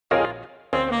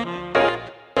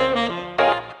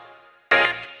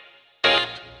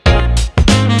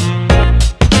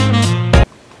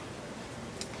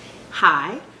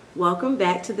Welcome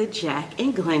back to the Jack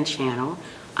and Glenn channel.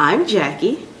 I'm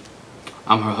Jackie.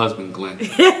 I'm her husband, Glenn.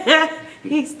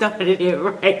 He started it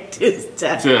right this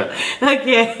time. Yeah.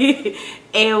 Okay.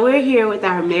 And we're here with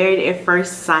our Married at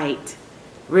First Sight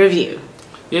review.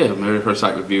 Yeah, Married at First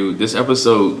Sight review. This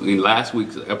episode, last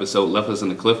week's episode, left us in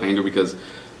a cliffhanger because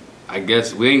I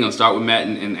guess we ain't gonna start with Matt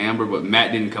and Amber, but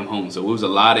Matt didn't come home. So it was a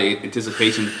lot of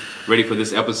anticipation ready for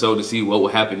this episode to see what will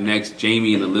happen next.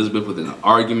 Jamie and Elizabeth with an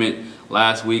argument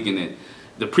last week, and then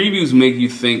the previews make you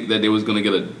think that they was gonna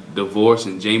get a divorce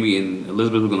and Jamie and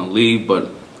Elizabeth were gonna leave, but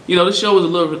you know, the show was a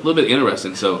little bit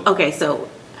interesting. So okay, so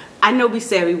I know we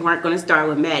said we weren't gonna start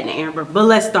with Matt and Amber, but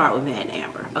let's start with Matt and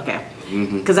Amber, okay?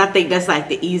 Because I think that's like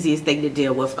the easiest thing to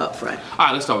deal with up front. All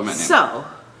right, let's start with Matt and So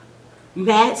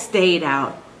Amber. Matt stayed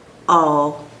out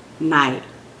all night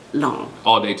long.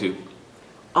 All day too.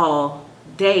 All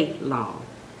day long.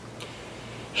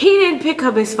 He didn't pick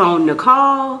up his phone to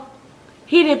call.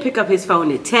 He didn't pick up his phone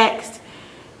to text.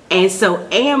 And so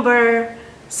Amber's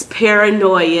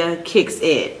paranoia kicks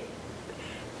in.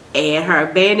 And her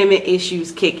abandonment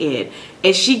issues kick in.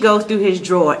 And she goes through his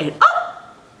drawer and,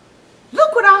 oh,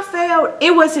 look what I found.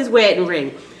 It was his wedding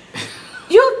ring.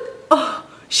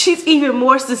 She's even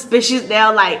more suspicious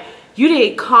now. Like, you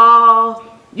didn't call,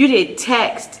 you didn't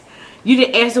text, you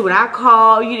didn't answer when I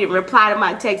called, you didn't reply to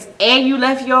my text, and you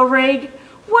left your ring?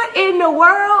 What in the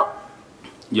world?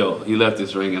 Yo, he left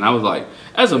this ring, and I was like,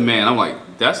 as a man, I'm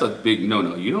like, that's a big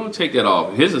no-no. You don't take that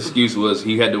off. His excuse was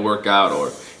he had to work out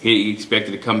or he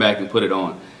expected to come back and put it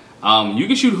on. You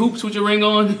can shoot hoops with your ring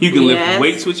on. You can lift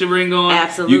weights with your ring on.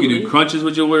 Absolutely. You can do crunches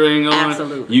with your ring on.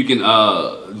 Absolutely. You can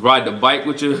ride the bike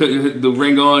with the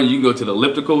ring on. You can go to the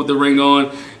elliptical with the ring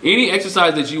on. Any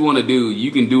exercise that you want to do, you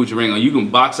can do with your ring on. You can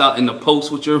box out in the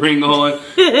post with your ring on.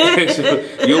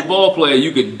 You're a ball player.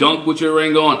 You could dunk with your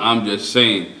ring on. I'm just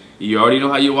saying. You already know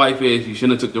how your wife is. You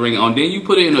shouldn't have took the ring on. Then you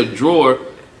put it in a drawer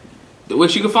where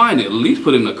she could find it. At least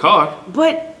put it in the car.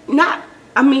 But not,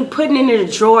 I mean, putting it in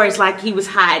the drawer is like he was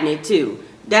hiding it too.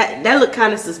 That looked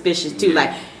kind of suspicious too. Like,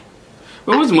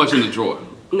 but it wasn't much in the drawer.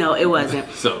 No, it wasn't.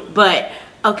 So, but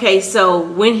okay, so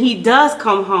when he does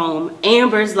come home,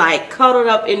 Amber's like cuddled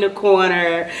up in the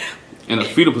corner in a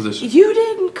fetal position. You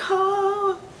didn't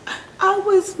call. I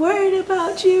was worried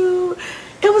about you.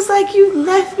 It was like you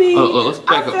left me. Let's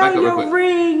back up real quick.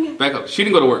 Ring. Back up. She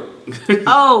didn't go to work.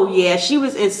 Oh yeah, she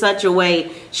was in such a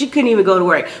way she couldn't even go to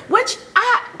work. Which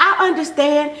I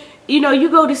understand. You know, you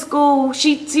go to school.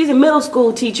 She's a middle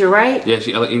school teacher, right? Yeah,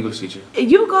 she's an English teacher.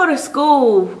 You go to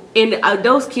school and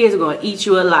those kids are gonna eat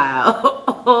you alive.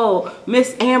 Oh,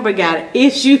 Miss Amber got an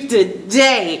issue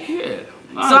today.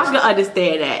 Yeah. Nice. So I can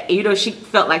understand that. You know, she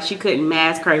felt like she couldn't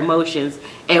mask her emotions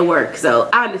at work. So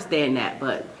I understand that,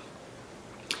 but.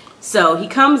 So he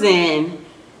comes in,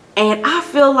 and I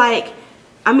feel like,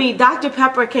 I mean, Dr.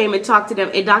 Pepper came and talked to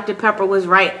them, and Dr. Pepper was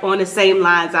right on the same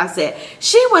lines I said.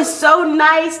 She was so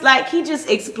nice, like he just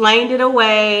explained it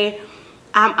away.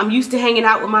 I'm used to hanging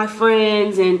out with my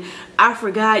friends, and I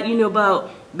forgot, you know,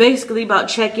 basically about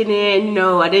checking in, you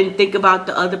know, I didn't think about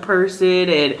the other person,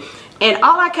 and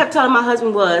all I kept telling my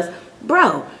husband was,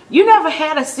 bro, you never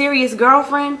had a serious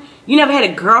girlfriend? You never had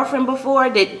a girlfriend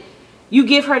before that you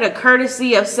give her the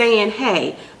courtesy of saying,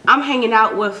 hey, I'm hanging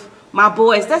out with my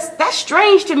boys? That's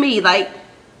strange to me. Like,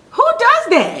 who does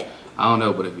that? I don't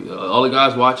know, but if all the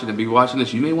guys watching and be watching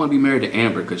this, you may want to be married to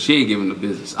Amber because she ain't giving the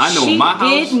business. I know in my house.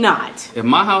 She did not. In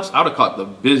my house, I would have caught the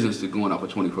business to going off for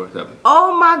 24/7.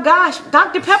 Oh my gosh.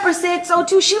 Dr. Pepper said so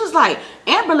too. She was like,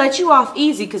 Amber let you off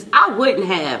easy because I wouldn't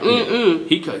have.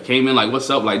 He came in like, what's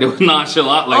up? Like, they was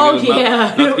nonchalant. Like, oh,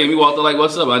 yeah. He walked in like,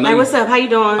 what's up? I know like, what's up? How you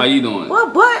doing? How you doing?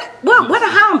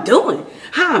 How I'm doing?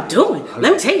 How I'm doing?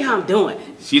 Let me tell you how I'm doing.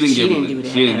 She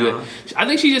didn't do it. I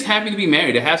think she's just happy to be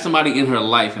married, to have somebody in her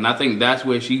life, and I think that's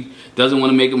where she doesn't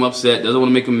want to make him upset, doesn't want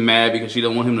to make him mad because she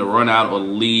doesn't want him to run out or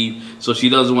leave. So she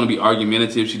doesn't want to be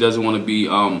argumentative. She doesn't want to be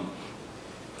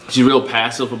she's real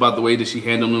passive about the way that she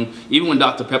handled him. Even when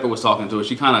Dr. Pepper was talking to her,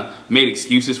 she kind of made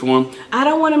excuses for him. I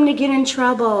don't want him to get in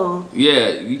trouble. Yeah,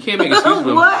 you can't make excuses for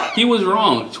him. What? He was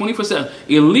wrong. 24/7. At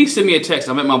least send me a text.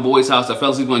 I'm at my boy's house. I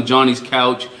fell asleep on Johnny's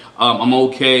couch. I'm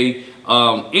okay.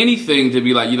 Anything to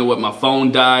be like, you know what, my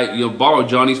phone died. You know, borrow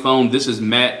Johnny's phone. This is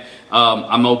Matt.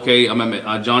 I'm okay. I'm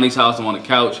at Johnny's house. I'm on the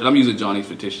couch, and I'm using Johnny's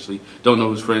fictitiously. Don't know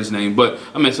his friend's name, but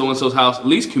I'm at so-and-so's house. At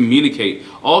least communicate.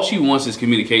 All she wants is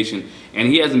communication, and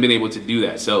he hasn't been able to do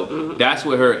that. So that's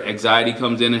where her anxiety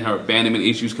comes in and her abandonment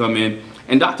issues come in.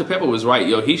 And Dr. Pepper was right,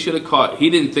 yo. He should have caught. He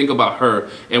didn't think about her.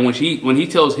 And when he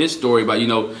tells his story about, you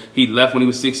know, he left when he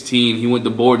was 16. He went to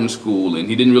boarding school, and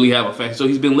he didn't really have a family. So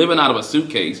he's been living out of a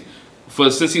suitcase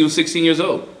since he was 16 years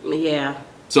old. Yeah.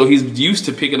 So he's used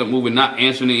to picking up, moving, not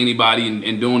answering to anybody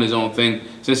and doing his own thing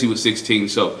since he was 16.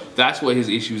 So that's where his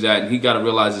issue's at. And he got to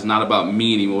realize it's not about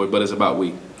me anymore, but it's about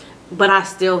we. But I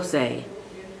still say,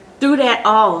 through that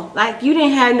all, like, you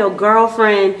didn't have no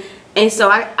girlfriend. And so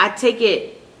I take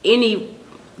it, any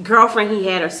girlfriend he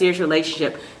had or serious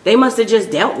relationship, they must have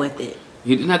just dealt with it.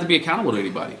 He didn't have to be accountable to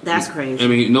anybody. That's crazy. I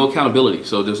mean, no accountability.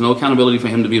 So there's no accountability for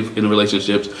him to be in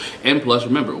relationships. And plus,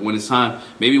 remember, when it's time,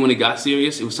 maybe when it got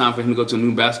serious, it was time for him to go to a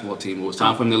new basketball team. It was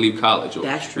time for him to leave college. Or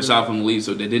That's true. It was time for him to leave.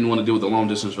 So they didn't want to deal with the long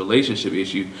distance relationship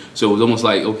issue. So it was almost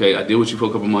like, okay, I deal with you for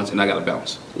a couple months and I got to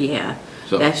bounce. Yeah,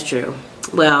 So that's true.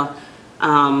 Well,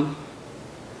 I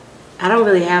don't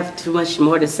really have too much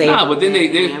more to say. Nah, but then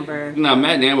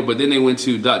Matt and Amber, but then they went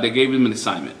to, they gave him an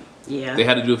assignment. Yeah. They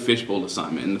had to do a fishbowl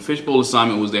assignment. And the fishbowl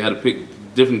assignment was they had to pick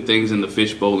different things in the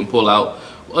fishbowl and pull out,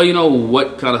 well, you know,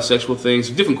 what kind of sexual things,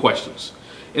 different questions.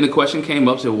 And the question came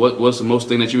up, said, what was the most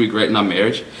thing that you regret in our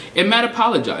marriage? And Matt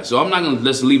apologized. So I'm not going to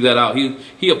just leave that out.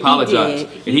 He apologized.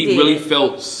 He really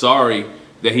felt sorry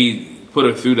that he put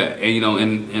her through that. And, you know,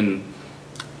 and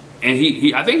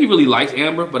he I think he really likes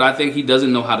Amber, but I think he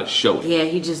doesn't know how to show it. Yeah,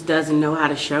 he just doesn't know how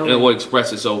to show it. Or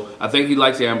express it. So I think he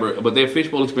likes Amber, but their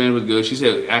fishbowl experience was good. She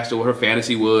said, asked her what her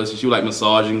fantasy was. She was like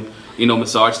massaging, you know,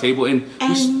 massage table. And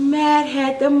Matt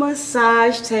had the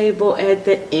massage table at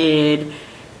the end.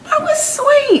 That was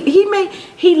sweet.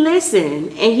 He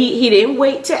listened, and he didn't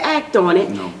wait to act on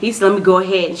it. No. He said, let me go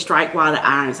ahead and strike while the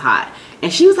iron's hot.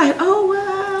 And she was like, oh, wow.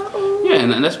 Yeah,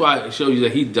 and that's why it shows you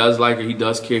that he does like her, he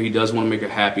does care, he does want to make her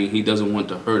happy, he doesn't want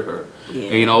to hurt her. Yeah.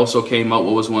 And it also came up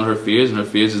what was one of her fears, and her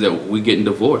fears is that we're getting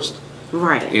divorced.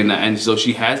 Right. And so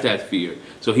she has that fear.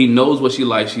 So he knows what she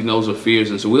likes, she knows her fears,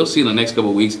 and so we'll see in the next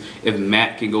couple of weeks if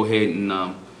Matt can go ahead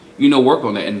and, you know, work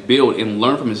on that and build and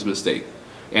learn from his mistake.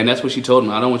 And that's what she told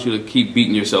him. I don't want you to keep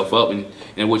beating yourself up, and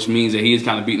which means that he is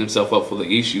kind of beating himself up for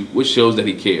the issue, which shows that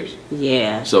he cares.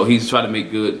 Yeah. So he's trying to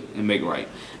make good and make right.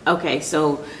 Okay,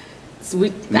 so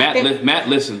Matt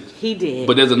listened. He did.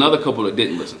 But there's another couple that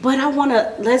didn't listen. But I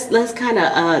wanna let's kind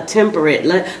of temper it.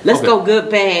 Let's go good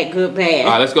bad. All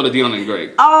right, let's go to Deanna and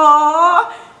Greg.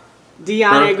 Oh,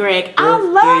 Deanna and Greg, I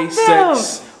love them.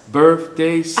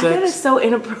 Birthday sex. That is so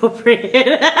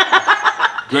inappropriate.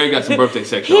 Greg got some birthday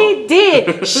sex. He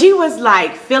did. She was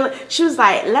like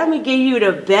let me give you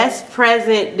the best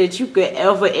present that you could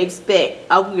ever expect.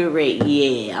 I'm getting ready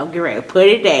to put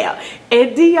it down.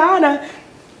 And Deanna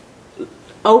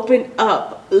opened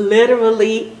up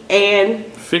literally and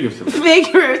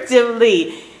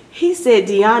figuratively. He said,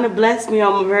 Deanna blessed me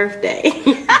on my birthday.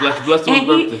 Blessed on my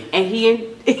birthday. And he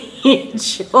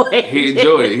enjoyed it. He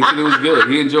enjoyed it. He said it was good.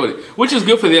 He enjoyed it. Which is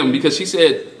good for them, because she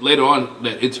said later on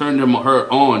that it turned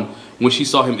her on when she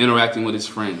saw him interacting with his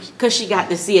friends. Because she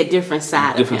got to see a different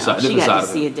side of him. She got to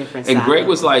see a different side. And Greg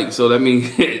was like, so that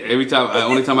means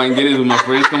only time I can get it is when my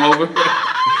friends come over.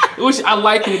 Which I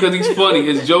like him because he's funny.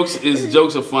 His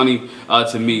jokes are funny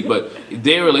to me. But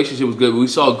their relationship was good. We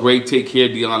saw Greg take care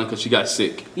of Deanna because she got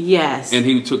sick. Yes. And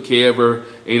he took care of her.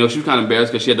 And, you know, she was kind of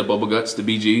embarrassed because she had the bubble guts, the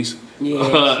BGs.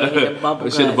 Yeah, she had the bubble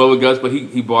guts. She had the bubble guts, but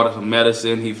he bought her some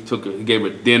medicine. He gave her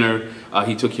dinner.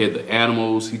 He took care of the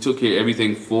animals. He took care of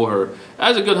everything for her,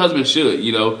 as a good husband should,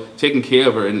 you know, taking care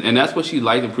of her. And that's what she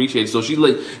liked and appreciated. So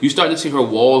you starting to see her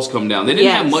walls come down. They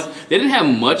didn't have much. They didn't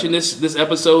have much in this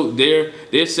episode.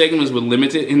 Their segments were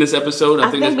limited in this episode.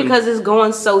 I think because it's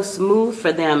going so smooth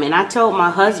for them. And I told my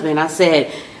husband, I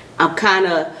said, I'm kind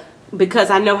of, because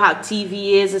I know how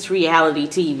TV is, it's reality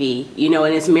TV, you know,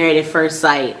 and it's Married at First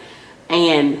Sight.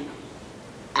 And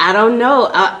I don't know,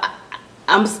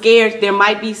 I'm scared there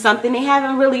might be something. They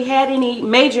haven't really had any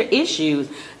major issues.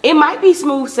 It might be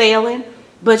smooth sailing,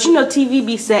 but you know, TV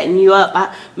be setting you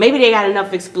up. Maybe they got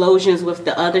enough explosions with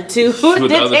the other two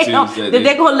that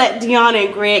they're going to let Deanna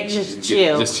and Greg just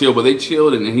chill. Just chill, but they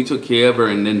chilled, and he took care of her,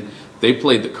 and then they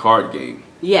played the card game.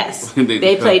 Yes,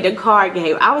 they played the card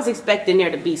game. I was expecting there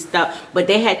to be stuff, but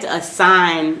they had to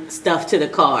assign stuff to the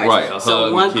cards. Right,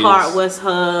 so one card was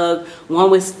hug, one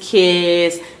was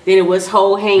kiss, then it was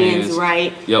hold hands,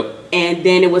 right? Yep. And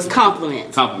then it was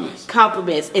compliments.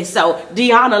 Compliments. And so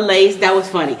Deanna lays, that was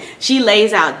funny. She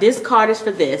lays out, this card is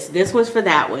for this one's for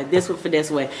that one, this one for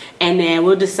this one. And then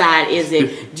we'll decide,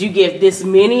 do you give this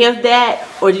many of that,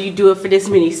 or do you do it for this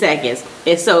many seconds?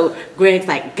 And so Greg's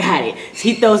like, got it.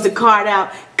 He throws the card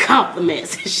out,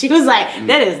 compliments. She was like,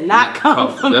 that is not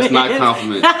compliments. That's not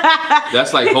compliments.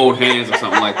 That's like hold hands or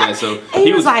something like that. So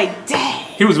he was like, dang.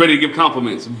 He was ready to give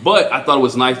compliments, but I thought it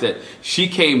was nice that she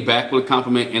came back with a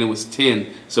compliment, and it was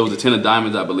 10. So it was a 10 of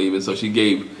diamonds, I believe, and so she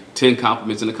gave 10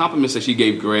 compliments. And the compliments that she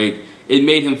gave Greg, it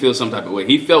made him feel some type of way.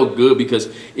 He felt good because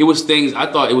it was things,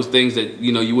 I thought it was things that,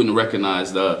 you know, you wouldn't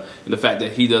recognize. The fact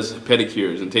that he does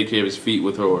pedicures and take care of his feet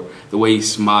with her, the way he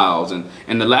smiles. And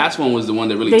the last one was the one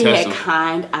that really tested him. They had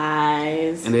kind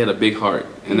eyes. And they had a big heart.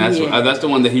 And that's that's the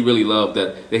one that he really loved,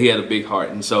 that he had a big heart.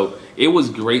 And so it was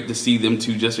great to see them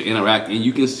two just to interact. And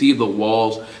you can see the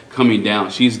walls coming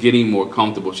down. She's getting more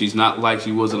comfortable. She's not like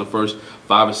she was in the first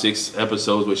 5 or 6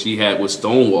 episodes where she had was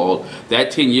stonewalled.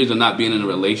 That 10 years of not being in a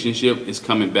relationship is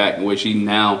coming back, where she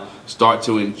now start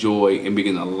to enjoy and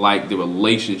begin to like the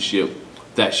relationship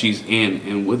that she's in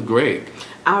and with Greg.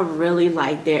 I really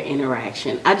like their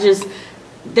interaction.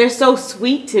 They're so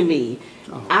sweet to me.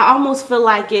 Oh. I almost feel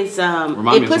like it's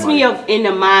it puts me up in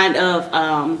the mind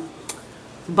of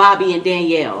Bobby and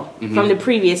Danielle from the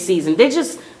previous season. They're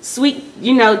just sweet,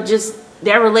 you know, just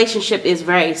their relationship is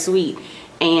very sweet.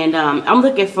 And I'm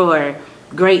looking for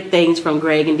great things from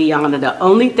Greg and Deanna. The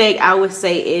only thing I would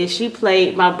say is she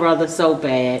played my brother so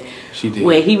bad. She did.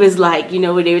 Where he was like, you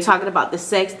know, when they were talking about the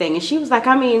sex thing, and she was like,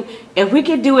 I mean, if we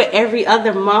could do it every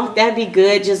other month, that'd be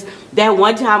good. Just that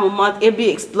one time a month, it'd be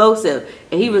explosive.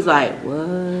 And he was like, what?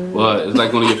 Well, it's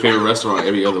like going to your favorite restaurant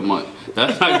every other month.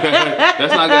 That's not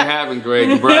gonna happen, Greg.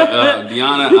 Deanna,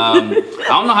 I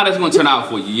don't know how that's gonna turn out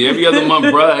for you. Every other month,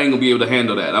 bruh ain't gonna be able to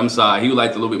handle that. I'm sorry. He would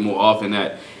like a little bit more often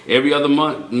that every other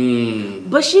month.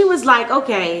 But she was like,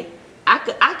 okay,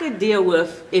 I could deal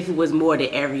with if it was more than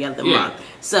every other month.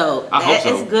 So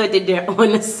it's good that they're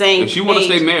on the same page. If she want to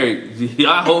stay married,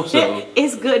 I hope so.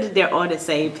 It's good that they're on the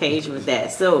same page with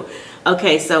that. So,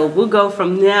 okay, so we'll go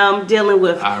from them dealing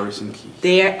with Iris and Keith.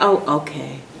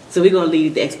 Okay. So we're gonna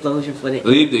leave the explosion for the end.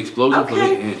 Leave the explosion for the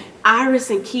end. Iris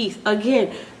and Keith,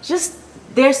 again, just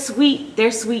they're sweet. They're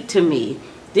sweet to me.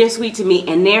 They're sweet to me,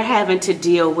 and they're having to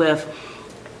deal with.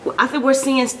 I think we're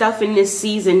seeing stuff in this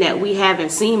season that we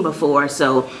haven't seen before.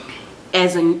 So,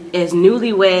 as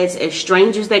newlyweds, as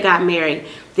strangers that got married,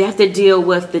 they have to deal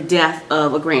with the death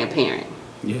of a grandparent.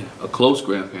 Yeah, a close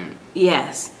grandparent.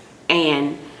 Yes,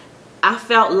 and I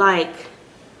felt like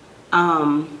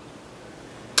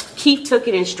Keith took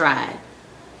it in stride.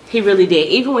 He really did.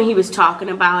 Even when he was talking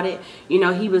about it, you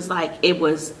know, he was like,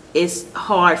 it's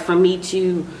hard for me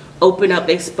to open up,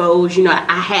 expose. You know,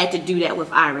 I had to do that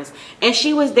with Iris. And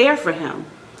she was there for him.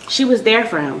 She was there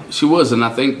for him. She was, and I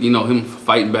think, you know, him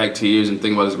fighting back tears and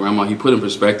thinking about his grandma, he put in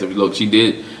perspective, look, she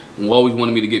did always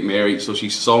wanted me to get married, so she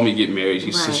saw me get married.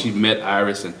 She met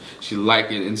Iris and she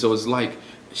liked it. And so it's like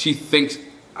she thinks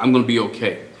I'm going to be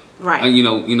okay. Right. And you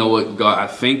know what, God, I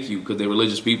thank you, because they're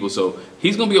religious people. So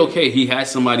he's going to be okay. He has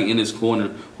somebody in his corner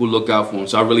who look out for him.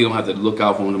 So I really don't have to look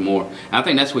out for him anymore. And I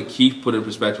think that's what Keith put in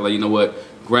perspective. Like, you know what,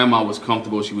 grandma was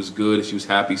comfortable. She was good. She was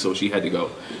happy. So she had to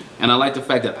go. And I like the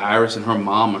fact that Iris and her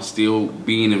mom are still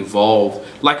being involved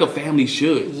like a family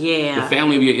should. Yeah. The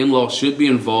family of your in-laws should be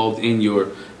involved in your,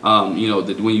 you know,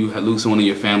 when you lose someone in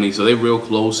your family. So they're real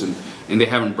close and they're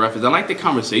having breakfast. I like the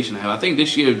conversation I have. I think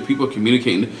this year people are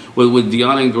communicating with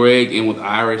Deanna and Greg and with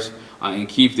Iris and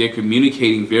Keith. They're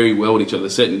communicating very well with each other,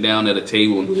 sitting down at a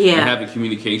table and having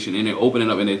communication, and they're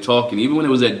opening up and they're talking. Even when it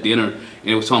was at dinner and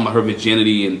it was talking about her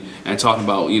virginity and talking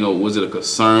about, you know, was it a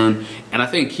concern? And I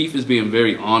think Keith is being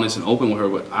very honest and open with her.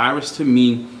 But Iris, to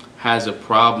me, has a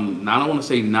problem. Now, I don't want to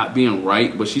say not being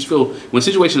right, but she's when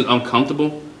situations are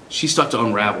uncomfortable, she starts to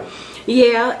unravel.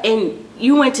 Yeah, and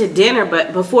you went to dinner,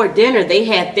 but before dinner they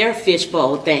had their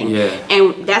fishbowl thing. Yeah.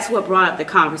 And that's what brought up the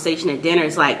conversation at dinner.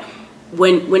 It's like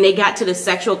when they got to the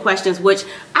sexual questions, which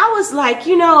I was like,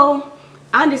 you know,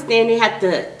 I understand they have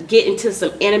to get into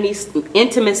some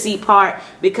intimacy part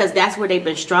because that's where they've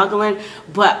been struggling.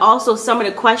 But also some of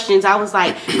the questions, I was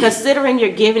like, considering you're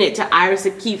giving it to Iris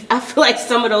and Keith, I feel like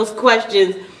some of those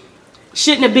questions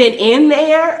shouldn't have been in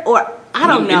there, or I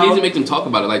don't know. It needs to make them talk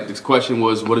about it. Like, this question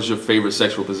was, what is your favorite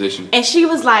sexual position? And she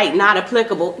was like, not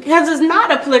applicable. Because it's not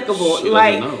applicable. She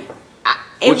doesn't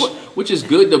know. Which is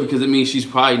good, though, because it means she's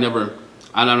probably never,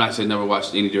 I'm not saying never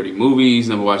watched any dirty movies,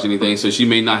 never watched anything, so she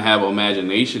may not have an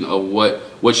imagination of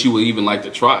what she would even like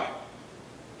to try.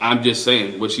 I'm just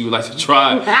saying what she would like to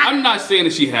try. I'm not saying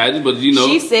that she hasn't, but you know.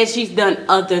 She said she's done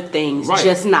other things,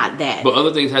 just not that. But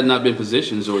other things had not been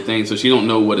positions or things, so she don't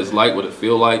know what it's like, what it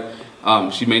feel like.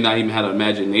 She may not even have an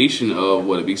imagination of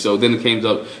what it be. So then it came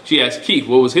up, she asked Keith,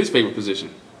 what was his favorite position?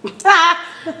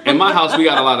 In my house, we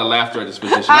got a lot of laughter at this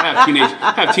position. I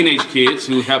have teenage kids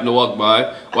who happen to walk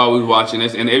by while we were watching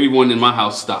this, and everyone in my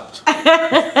house stopped.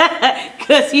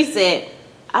 Because he said,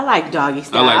 I like doggy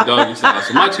style. I like doggy style.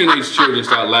 So my teenage children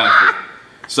start laughing.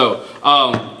 So,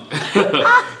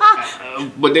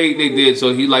 but they did.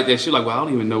 So he liked that. She's like, well, I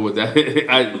don't even know what that.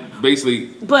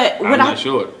 I'm not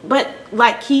sure. But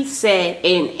like Keith said,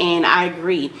 and I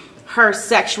agree, her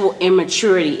sexual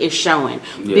immaturity is showing.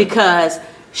 Yeah. Because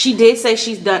she did say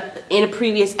she's done, in a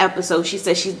previous episode, she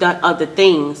said she's done other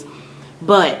things,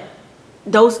 but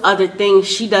those other things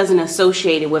she doesn't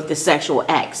associate it with the sexual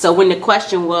act. So when the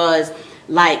question was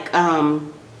like,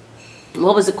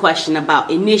 what was the question about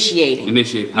initiating?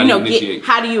 Initiate. How do you initiate?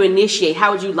 How do you initiate?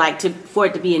 How would you like for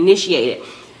it to be initiated?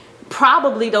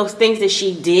 Probably those things that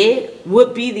she did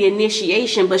would be the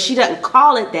initiation, but she doesn't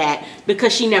call it that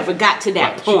because she never got to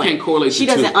that point. She can't correlate. She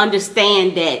doesn't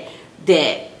understand that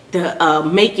the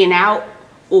making out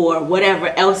or whatever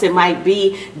else it might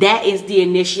be, that is the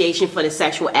initiation for the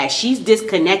sexual act. She's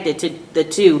disconnected to the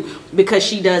two because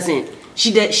she's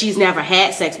never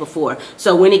had sex before.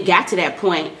 So when it got to that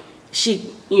point, she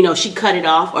cut it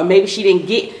off, or maybe she didn't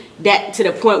get that to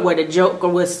the point where the joker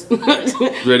was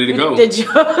ready to go.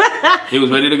 He was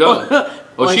ready to go.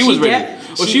 Or she was ready.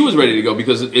 Or she was ready to go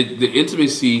because the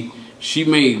intimacy she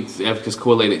made, because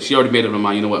correlated, she already made up her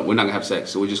mind, you know what, we're not gonna have sex,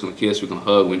 so we're just gonna kiss, we're gonna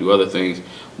hug, we're gonna do other things,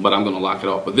 but I'm gonna lock it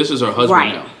off. But this is her husband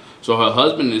now. So her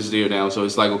husband is there now, so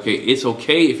it's like, okay, it's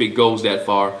okay if it goes that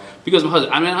far, because my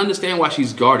husband, I mean, I understand why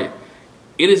she's guarded.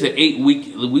 It is an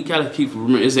 8-week, we gotta keep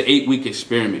remembering, it's an 8-week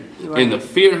experiment. Right. And the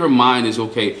fear in her mind is,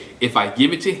 okay, if I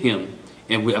give it to him,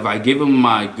 and if I give him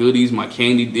my goodies, my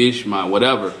candy dish, my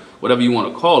whatever you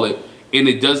wanna call it, and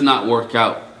it does not work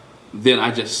out, then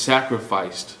I just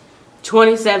sacrificed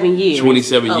 27 years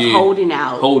of holding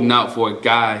out for a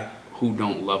guy who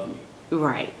don't love me.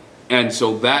 Right. And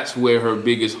so that's where her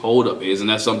biggest holdup is, and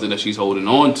that's something that she's holding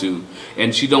on to.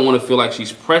 And she don't want to feel like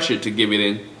she's pressured to give it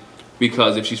in,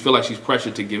 because if she feel like she's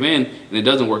pressured to give in and it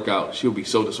doesn't work out, she'll be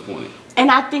so disappointed. And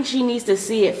I think she needs to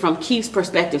see it from Keith's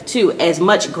perspective too. As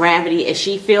much gravity as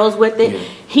she feels with it,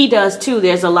 he does too.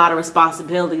 There's a lot of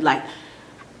responsibility. Like,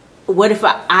 what if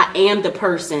I am the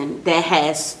person that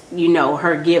has,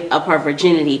 her give up her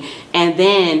virginity, and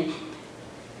then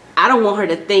I don't want her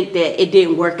to think that it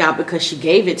didn't work out because she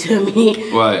gave it to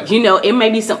me. Right. It may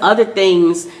be some other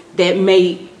things that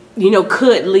may,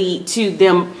 could lead to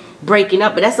them breaking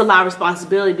up, but that's a lot of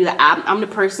responsibility. Be like, I'm the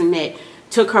person that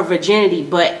took her virginity,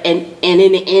 and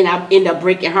in the end I end up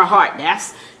breaking her heart.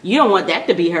 You don't want that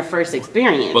to be her first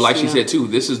experience. But like she said too,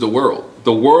 this is the world.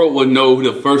 The world would know who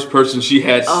the first person she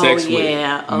had sex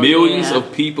with. Millions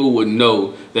of people would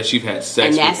know that she's had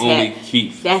sex with only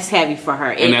Keith. That's heavy for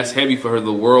her. And that's heavy for her.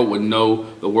 The world would know.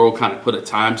 The world kind of put a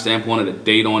time stamp on it, a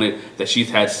date on it, that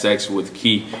she's had sex with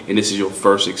Keith, and this is your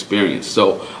first experience.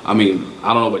 So, I mean,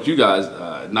 I don't know about you guys.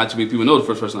 Not too many people know the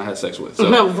first person I had sex with. So,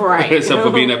 right. Except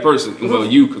for being that person. Well,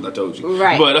 you, because I told you.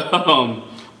 Right. But,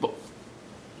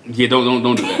 yeah, don't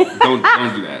do that. Don't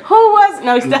do that. Who was?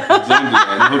 No, stop. Don't do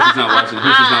that. I hope she's not watching. I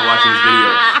hope she's not watching this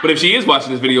video. But if she is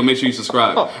watching this video, make sure you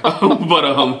subscribe.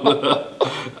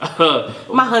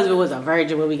 My husband was a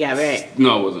virgin when we got married.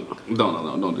 No, it wasn't.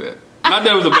 No, don't do that. Not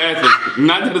that it was a bad thing.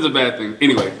 Not that it's a bad thing.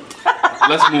 Anyway,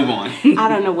 let's move on. I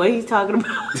don't know what he's talking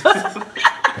about.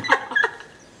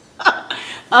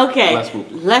 Okay,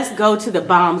 let's go to the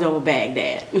bombs over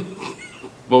Baghdad.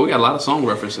 Well, we got a lot of song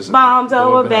references. Bombs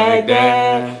over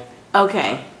Baghdad.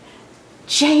 Okay.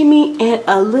 Jamie and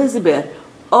Elizabeth.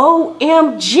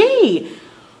 OMG.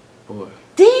 Boy.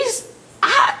 These,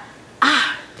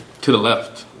 to the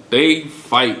left. They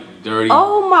fight dirty.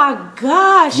 Oh my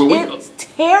gosh. It's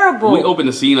terrible. We open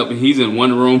the scene up and he's in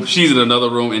one room, she's in another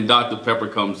room, and Dr. Pepper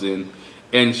comes in.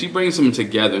 And she brings them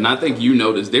together. And I think you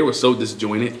noticed they were so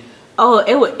disjointed. Oh,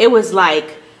 it was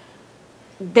like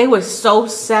they were so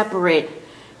separate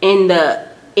in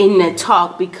the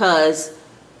talk, because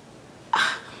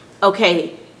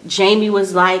okay, Jamie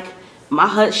was like,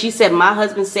 she said my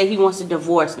husband said he wants to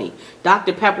divorce me.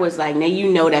 Dr. Pepper was like,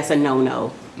 now that's a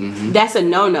no-no. Mm-hmm. That's a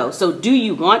no-no. So do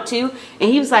you want to?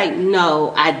 And he was like,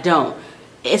 no, I don't.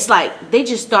 It's like they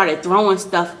just started throwing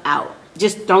stuff out.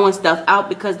 Just throwing stuff out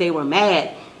because they were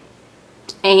mad.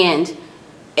 And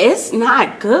it's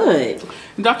not good.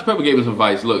 And Dr. Pepper gave him some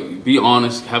advice. Look, be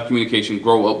honest, have communication,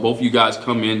 grow up. Both of you guys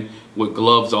come in with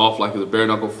gloves off like it's a bare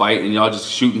knuckle fight, and y'all just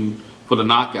shooting for the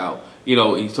knockout. He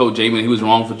told Jamie that he was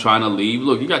wrong for trying to leave.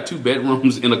 Look, you got 2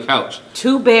 bedrooms and a couch.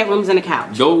 2 bedrooms and a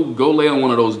couch. Go lay on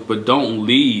one of those, but don't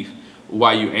leave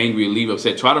while you're angry or leave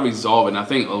upset. Try to resolve it. And I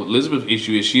think Elizabeth's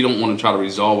issue is she don't want to try to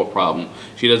resolve a problem.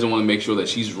 She doesn't want to make sure that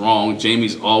she's wrong.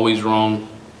 Jamie's always wrong.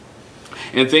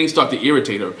 And things start to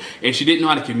irritate her. And she didn't know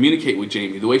how to communicate with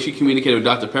Jamie. The way she communicated with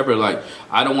Dr. Pepper, like,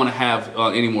 I don't want to have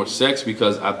any more sex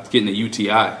because I'm getting a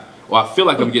UTI. Well, I feel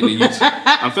like I'm getting a UTI.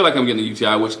 I feel like I'm getting a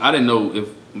UTI, which I didn't know if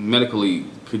medically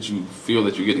could you feel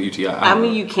that you're getting a UTI. I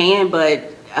mean, you can,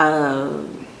 but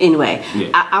anyway, yeah.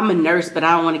 I'm a nurse, but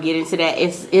I don't want to get into that.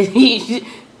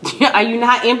 Are you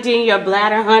not emptying your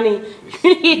bladder, honey?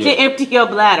 You need to empty your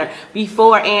bladder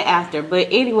before and after. But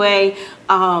anyway,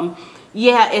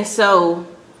 yeah, and so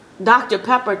Dr.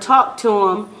 Pepper talked to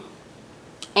him,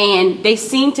 and they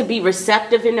seemed to be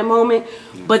receptive in the moment,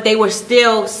 but they were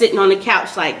still sitting on the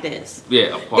couch like this.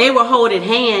 Yeah, apart. They were holding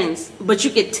hands, but you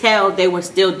could tell they were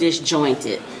still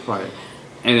disjointed. Right.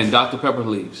 And then Dr. Pepper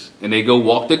leaves, and they go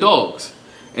walk the dogs.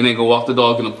 And they go walk the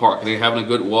dog in the park. And they're having a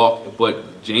good walk,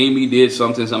 but Jamie did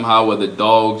something somehow where the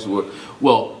dogs were...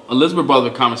 Well, Elizabeth brought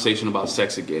up a conversation about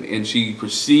sex again, and she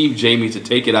perceived Jamie to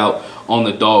take it out on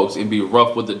the dogs and be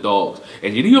rough with the dogs.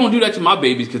 And you don't do that to my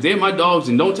babies because they're my dogs,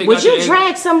 and don't take... Would you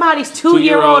drag somebody's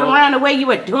two-year-old around the way you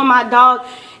were doing my dog?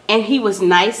 And he was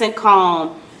nice and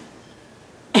calm.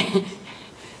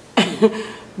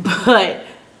 But...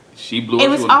 It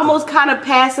was almost kind of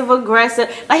passive aggressive.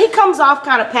 Like, he comes off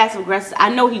kind of passive aggressive. I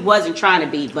know he wasn't trying to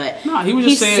be, but no, he was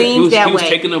just saying he was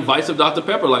taking the advice of Dr.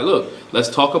 Pepper. Like, look, let's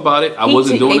talk about it. I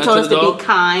wasn't doing that to the dog. They told us to be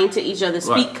kind to each other,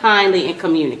 speak kindly, and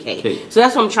communicate. Okay. So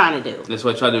that's what I'm trying to do. That's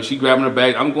what I try to do. She grabbing her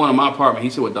bag. I'm going to my apartment. He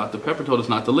said, well, Dr. Pepper told us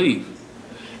not to leave.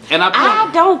 And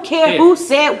I don't care who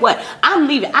said what. I'm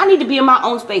leaving. I need to be in my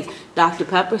own space. Dr.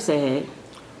 Pepper said.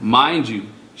 Mind you,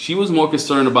 she was more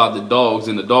concerned about the dogs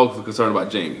than the dogs were concerned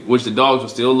about Jamie. Which the dogs were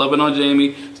still loving on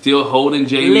Jamie, still holding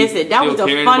Jamie. Listen, that was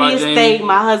the funniest thing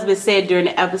my husband said during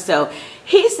the episode.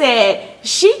 He said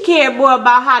she cared more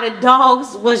about how the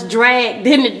dogs was dragged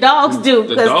than the dogs do.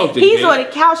 Because he's on the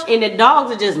couch and the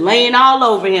dogs are just laying all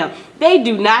over him. They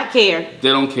do not care. They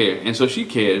don't care. And so she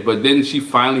cared. But then she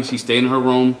stayed in her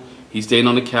room. He stayed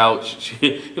on the couch.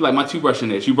 He like, my toothbrush in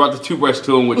there. She brought the toothbrush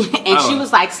to him. Which, and she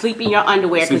was like, sleep in your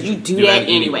underwear because you do that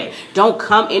anyway. Don't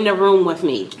come in the room with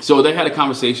me. So they had a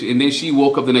conversation, and then she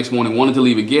woke up the next morning, wanted to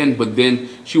leave again, but then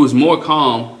she was more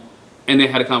calm, and they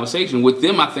had a conversation. With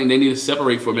them, I think they need to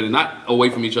separate for a minute, not away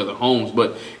from each other's homes,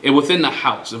 but within the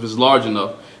house, if it's large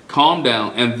enough, calm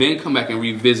down, and then come back and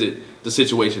revisit the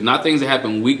situation. Not things that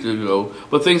happened weeks ago,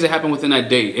 but things that happened within that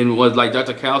day. And was like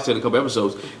Dr. Cal said in a couple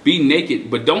episodes, be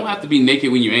naked, but don't have to be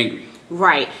naked when you're angry.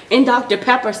 Right. And Dr.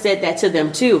 Pepper said that to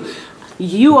them too.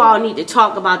 You all need to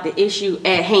talk about the issue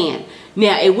at hand.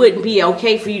 Now, it wouldn't be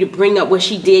okay for you to bring up what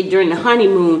she did during the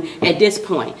honeymoon at this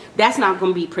point. That's not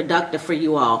going to be productive for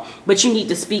you all. But you need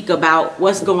to speak about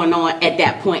what's going on at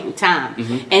that point in time.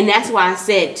 And that's why I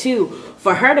said too,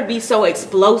 for her to be so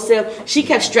explosive, she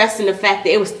kept stressing the fact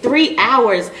that it was 3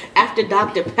 hours after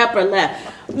Dr. Pepper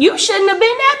left. You shouldn't have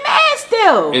been that mad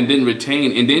still. And then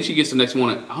retain, and then she gets the next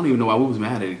morning, I don't even know why we was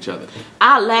mad at each other.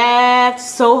 I laughed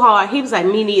so hard. He was like,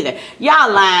 me neither.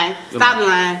 Y'all lying. Stop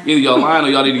lying. Either y'all lying or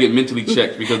y'all need to get mentally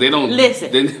checked because they don't.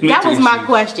 Listen, that was my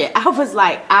question. I was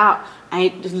like,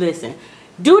 listen,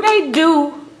 do they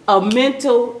do a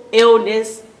mental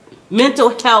illness, mental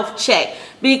health check?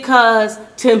 Because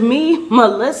to me,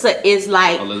 Melissa is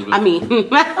like, Elizabeth. I mean,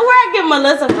 where I get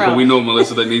Melissa from? Well, we know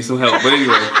Melissa that needs some help. But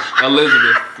anyway,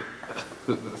 Elizabeth.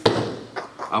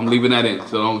 I'm leaving that in,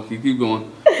 so don't keep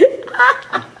going.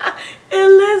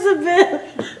 Elizabeth.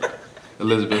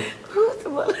 Who's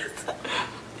Melissa?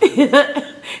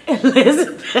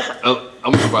 Elizabeth.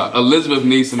 I'm surprised. Elizabeth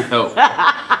needs some help,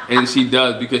 and she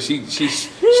does because she's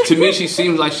to me she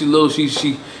seems like she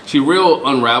real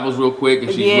unravels real quick,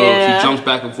 and she jumps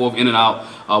back and forth in and out.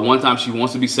 One time she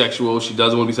wants to be sexual, she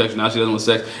doesn't want to be sexual. Now she doesn't want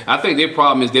sex. I think their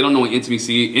problem is they don't know what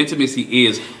intimacy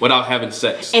is without having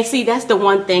sex. And see, that's the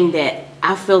one thing that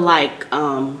I feel like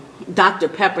Dr.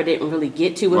 Pepper didn't really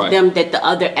get to with them that the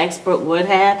other expert would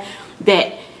have.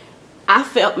 That I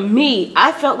felt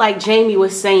like Jamie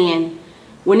was saying.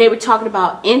 When they were talking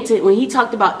about when he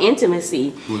talked about intimacy,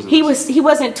 he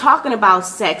wasn't talking about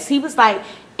sex. He was like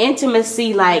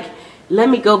intimacy, like, let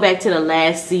me go back to the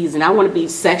last season. I want to be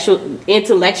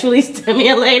intellectually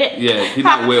stimulated. Yeah, he's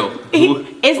not Will.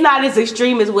 It's not as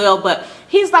extreme as Will, but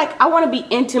he's like, I want to be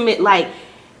intimate, like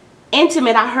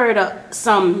intimate. I heard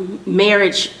some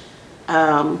marriage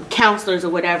counselors or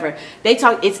whatever. They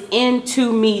talk, it's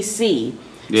into me see.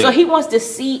 Yeah. So he wants to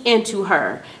see into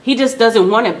her. He just doesn't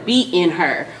want to be in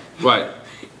her. Right.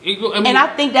 And I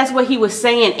think that's what he was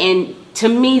saying. And to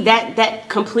me, that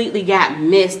completely got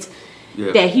missed.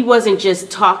 Yeah. That he wasn't just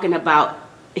talking about.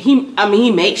 She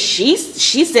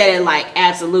said it like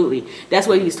absolutely. That's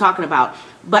what he was talking about.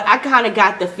 But I kind of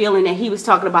got the feeling that he was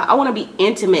talking about. I want to be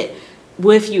intimate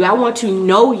with you. I want to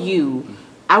know you.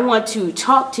 I want to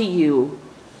talk to you.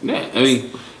 Yeah. I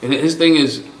mean, and his thing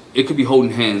is. It could be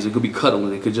holding hands, it could be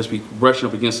cuddling, it could just be brushing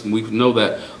up against him. We know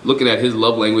that looking at his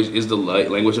love language is the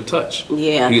language of touch.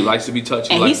 Yeah. He likes to be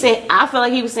touched. And he said, I feel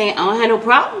like he was saying, I don't have no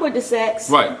problem with the sex.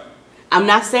 Right. I'm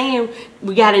not saying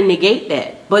we got to negate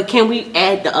that, but can we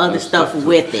add the other stuff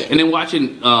with it? And then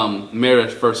watching Married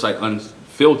at First Sight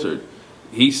Unfiltered,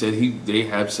 he said they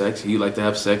have sex. He like to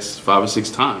have sex 5 or 6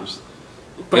 times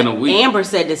in a week. Amber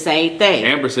said the same thing.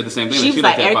 Amber said the same thing. She was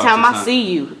like, every time I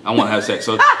see you, I want to have sex.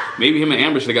 So maybe him and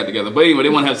Amber should have got together. But anyway, they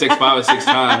want to have sex 5 or 6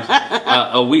 times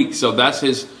a week. So that's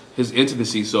his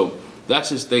intimacy. So that's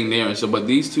his thing there. And so, but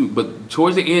these two, but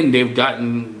towards the end, they've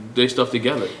gotten their stuff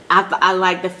together. I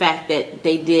like the fact that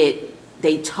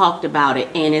they talked about it.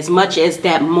 And as much as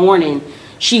that morning,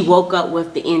 she woke up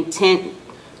with the intent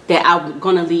that I'm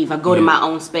going to leave. I go to my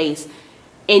own space.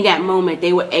 In that moment,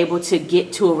 they were able to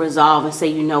get to a resolve and say,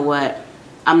 you know what,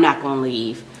 I'm not going to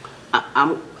leave.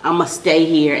 I'm going to stay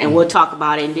here and we'll talk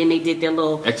about it. And then they did their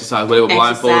little exercise where they were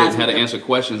blindfolded and had to answer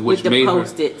questions, which made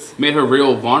her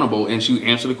real vulnerable. And she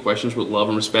answered the questions with love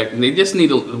and respect. And they just need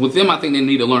to, with them, I think they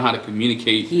need to learn how to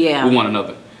communicate with one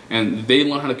another. And if they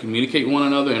learn how to communicate with one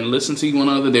another and listen to one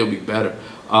another, they'll be better.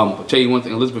 I'll tell you one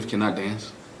thing, Elizabeth cannot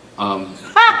dance.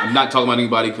 I'm not talking about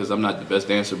anybody because I'm not the best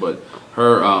dancer, but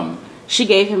her she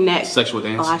gave him that sexual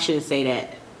dance. Oh, I shouldn't say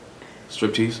that.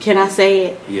 Striptease? Can I say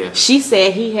it? Yeah. She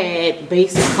said he had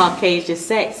basic Caucasian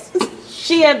sex.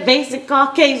 She had basic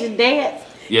Caucasian dance.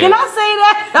 Yeah. Can I say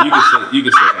that? You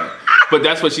can say that. But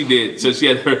that's what she did. So she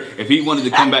had her. If he wanted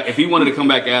to come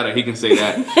back at her, he can say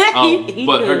that.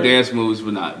 But her dance moves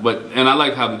were not. And I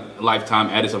like how Lifetime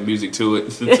added some music to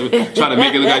it to try to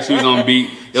make it look like she was on beat.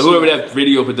 Yeah, whoever that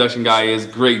video production guy is,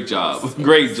 great job.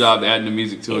 Great job adding the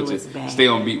music to it to stay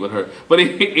on beat with her. But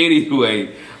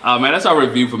anyway, man, that's our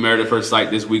review for Married at First Sight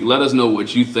this week. Let us know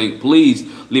what you think. Please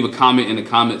leave a comment in the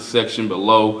comment section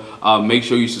below. Make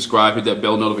sure you subscribe, hit that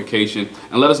bell notification,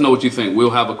 and let us know what you think. We'll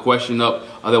have a question up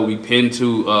that will be pinned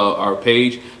to our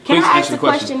page. Please ask the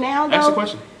question now, though? Ask the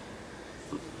question.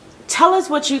 Tell us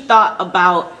what you thought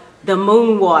about the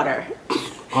moon water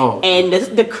and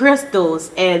the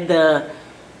crystals and the...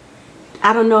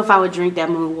 I don't know if I would drink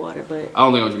that moon water, but... I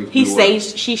don't think I would drink moon water.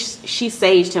 She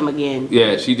saged him again.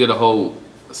 Yeah, she did a whole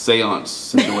seance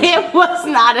situation. It was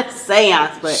not a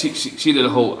seance, but... She did a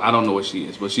whole... I don't know what she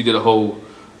is, but she did a whole...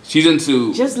 She's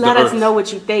into... Just let us know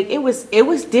what you think. It was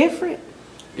different.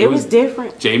 It was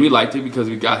different. Jamie liked it because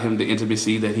we got him the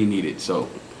intimacy that he needed, so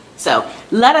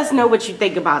let us know what you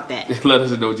think about that. Let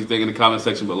us know what you think in the comment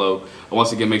section below. And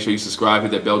once again, make sure you subscribe,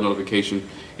 hit that bell notification,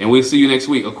 and we'll see you next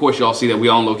week. Of course, y'all see that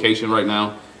we're on location right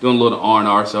now, doing a little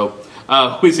R&R, so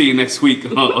we'll see you next week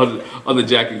on the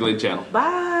Jack and Glenn channel.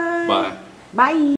 Bye. Bye. Bye.